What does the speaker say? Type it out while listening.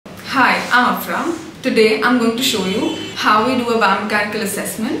Hi, I'm Afra. Today I'm going to show you how we do a biomechanical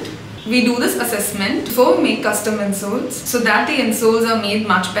assessment. We do this assessment before we make custom insoles so that the insoles are made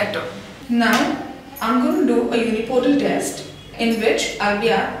much better. Now I'm going to do a uniportal test in which I'll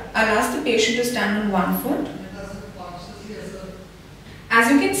ask the patient to stand on one foot. As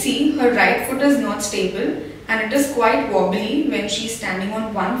you can see, her right foot is not stable and it is quite wobbly when she is standing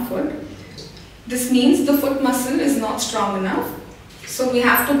on one foot. This means the foot muscle is not strong enough. So we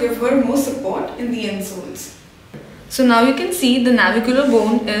have to give her more support in the insoles. So now you can see the navicular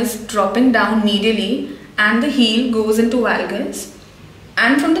bone is dropping down medially and the heel goes into valgus.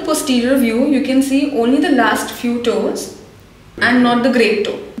 And from the posterior view, you can see only the last few toes and not the great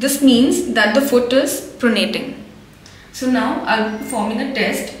toe. This means that the foot is pronating. So now I'll be performing a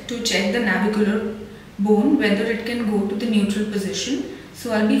test to check the navicular bone, whether it can go to the neutral position.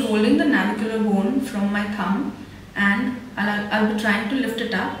 So I'll be holding the navicular bone from my thumb and I'll be trying to lift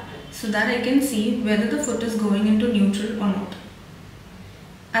it up so that I can see whether the foot is going into neutral or not.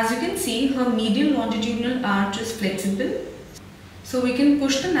 As you can see, her medial longitudinal arch is flexible. So we can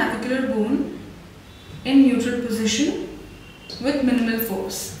push the navicular bone in neutral position with minimal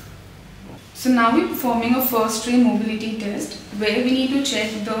force. So now we're performing a first ray mobility test where we need to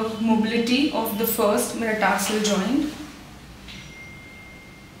check the mobility of the first metatarsal joint.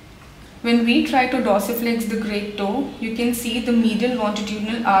 When we try to dorsiflex the great toe, you can see the medial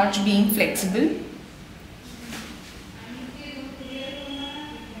longitudinal arch being flexible.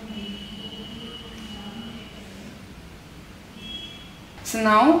 So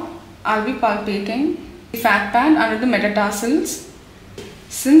now I'll be palpating the fat pad under the metatarsals.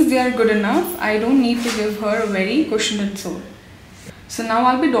 Since they are good enough, I don't need to give her a very cushioned insole. So now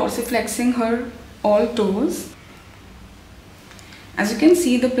I'll be dorsiflexing her all toes. As you can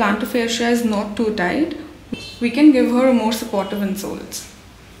see, the plantar fascia is not too tight. We can give her more supportive insoles.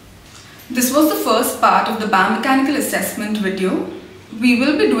 This was the first part of the biomechanical assessment video. We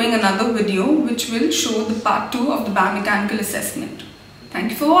will be doing another video which will show the part 2 of the biomechanical assessment.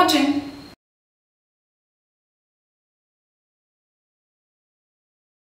 Thank you for watching.